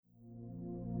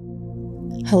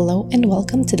Hello and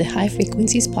welcome to the High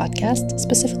Frequencies podcast,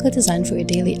 specifically designed for your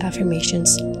daily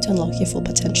affirmations to unlock your full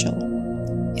potential.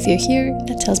 If you're here,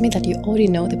 that tells me that you already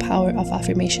know the power of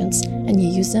affirmations and you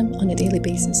use them on a daily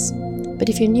basis. But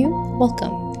if you're new,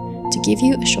 welcome. To give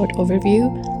you a short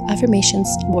overview, affirmations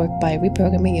work by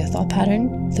reprogramming your thought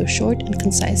pattern through short and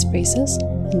concise phrases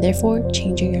and therefore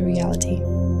changing your reality.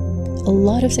 A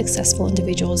lot of successful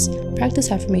individuals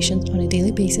practice affirmations on a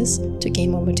daily basis to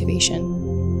gain more motivation.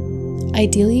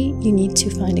 Ideally, you need to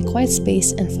find a quiet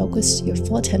space and focus your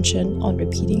full attention on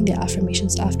repeating the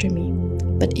affirmations after me.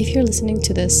 But if you're listening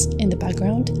to this in the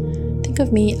background, think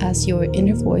of me as your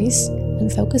inner voice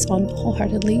and focus on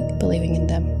wholeheartedly believing in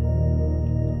them.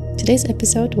 Today's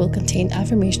episode will contain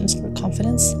affirmations for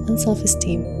confidence and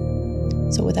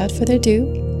self-esteem. So without further ado,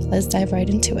 let's dive right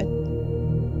into it.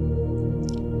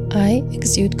 I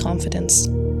exude confidence.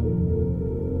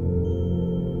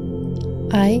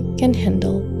 I can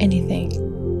handle anything.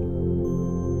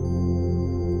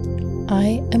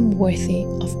 I am worthy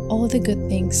of all the good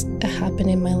things that happen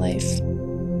in my life.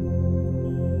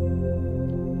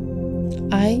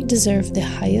 I deserve the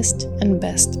highest and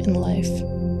best in life.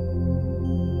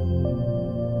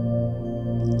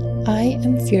 I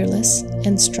am fearless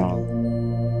and strong.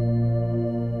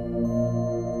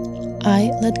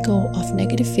 I let go of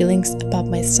negative feelings about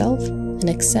myself and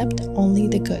accept only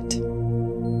the good.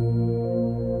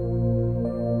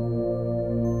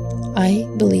 I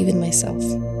believe in myself.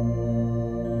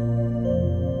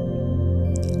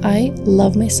 I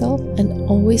love myself and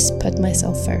always put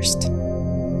myself first.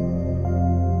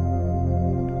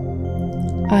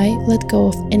 I let go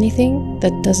of anything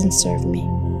that doesn't serve me.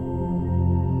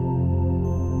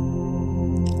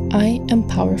 I am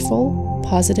powerful,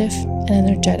 positive, and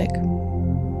energetic.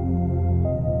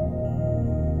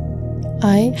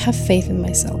 I have faith in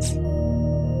myself.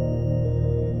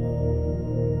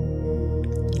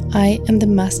 I am the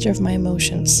master of my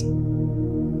emotions.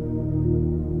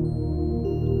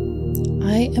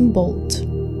 I am bold.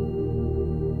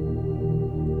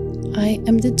 I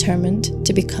am determined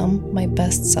to become my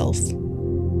best self.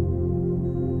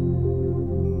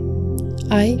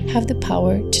 I have the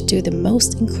power to do the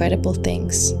most incredible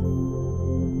things.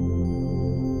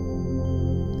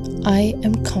 I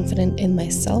am confident in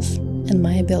myself and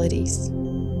my abilities.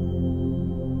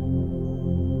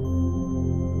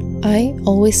 I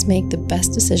always make the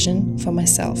best decision for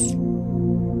myself.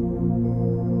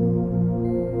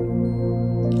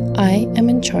 I am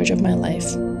in charge of my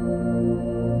life.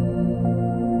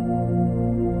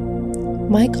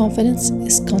 My confidence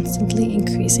is constantly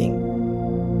increasing.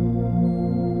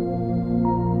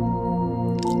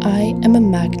 I am a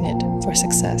magnet for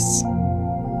success.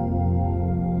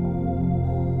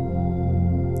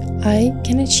 I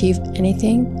can achieve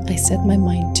anything I set my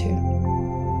mind to.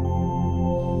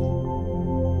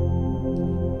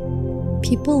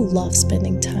 People love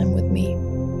spending time with me.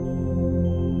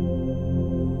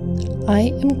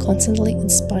 I am constantly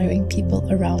inspiring people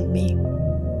around me.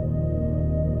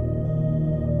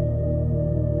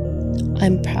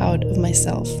 I'm proud of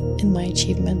myself and my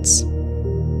achievements.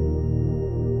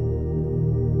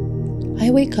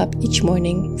 I wake up each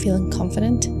morning feeling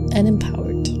confident and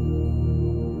empowered.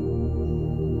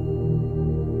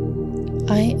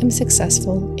 I am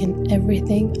successful in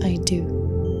everything I do.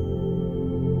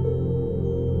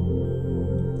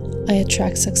 I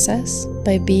attract success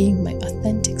by being my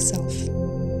authentic self.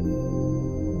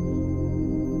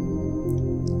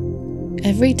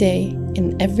 Every day,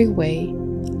 in every way,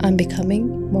 I'm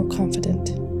becoming more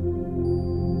confident.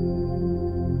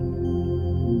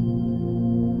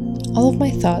 All of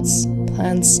my thoughts,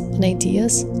 plans, and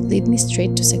ideas lead me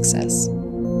straight to success.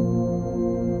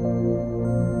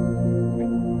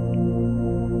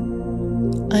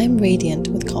 I am radiant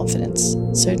with confidence,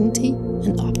 certainty,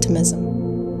 and optimism.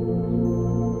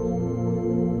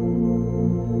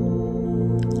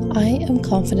 I am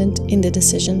confident in the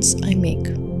decisions I make.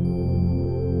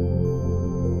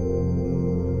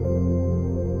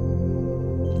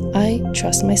 I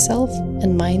trust myself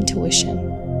and my intuition.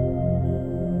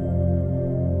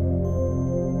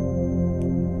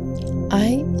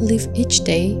 I live each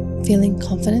day feeling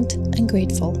confident and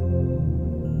grateful.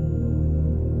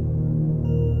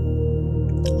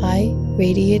 I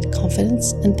radiate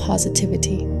confidence and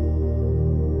positivity.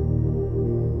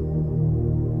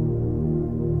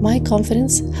 My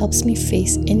confidence helps me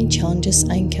face any challenges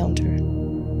I encounter.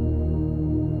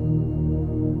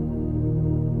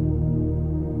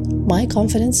 My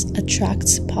confidence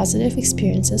attracts positive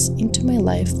experiences into my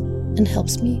life and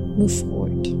helps me move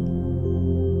forward.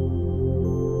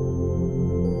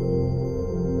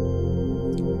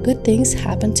 Good things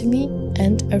happen to me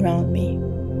and around me.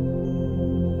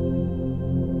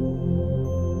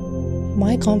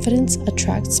 My confidence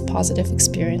attracts positive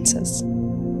experiences.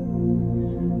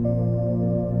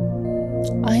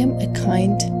 I am a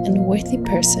kind and worthy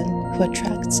person who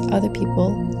attracts other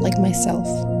people like myself.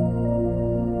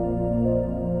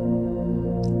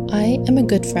 I am a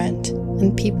good friend,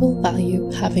 and people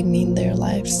value having me in their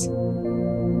lives.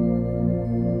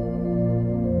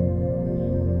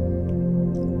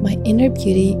 My inner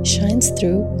beauty shines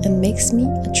through and makes me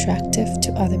attractive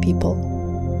to other people.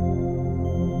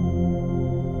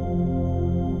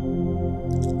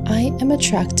 I am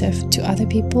attractive to other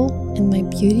people, and my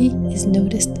beauty is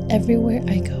noticed everywhere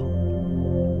I go.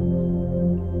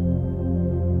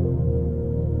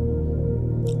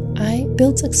 I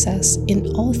build success in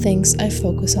all things I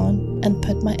focus on and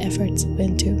put my efforts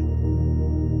into.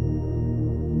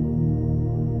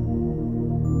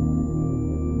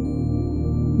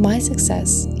 My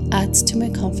success adds to my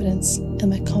confidence, and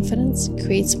my confidence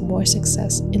creates more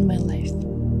success in my life.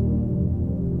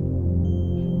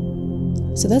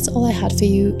 So that's all I had for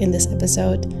you in this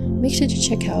episode. Make sure to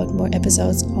check out more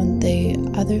episodes on the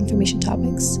other information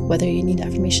topics, whether you need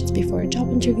affirmations before a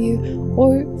job interview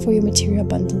or for your material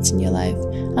abundance in your life.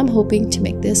 I'm hoping to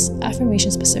make this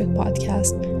affirmation-specific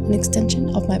podcast an extension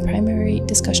of my primary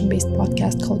discussion-based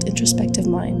podcast called Introspective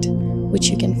Mind, which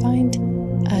you can find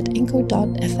at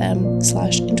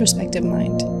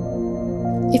anchor.fm/introspectivemind.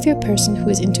 If you're a person who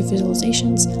is into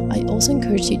visualizations, I also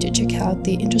encourage you to check out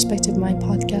the Introspective Mind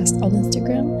podcast on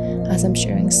Instagram, as I'm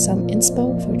sharing some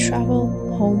inspo for travel,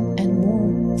 home, and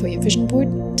more for your vision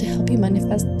board to help you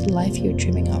manifest the life you're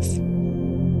dreaming of.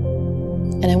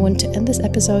 And I want to end this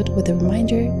episode with a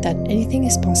reminder that anything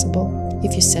is possible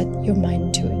if you set your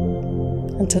mind to it.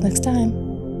 Until next time.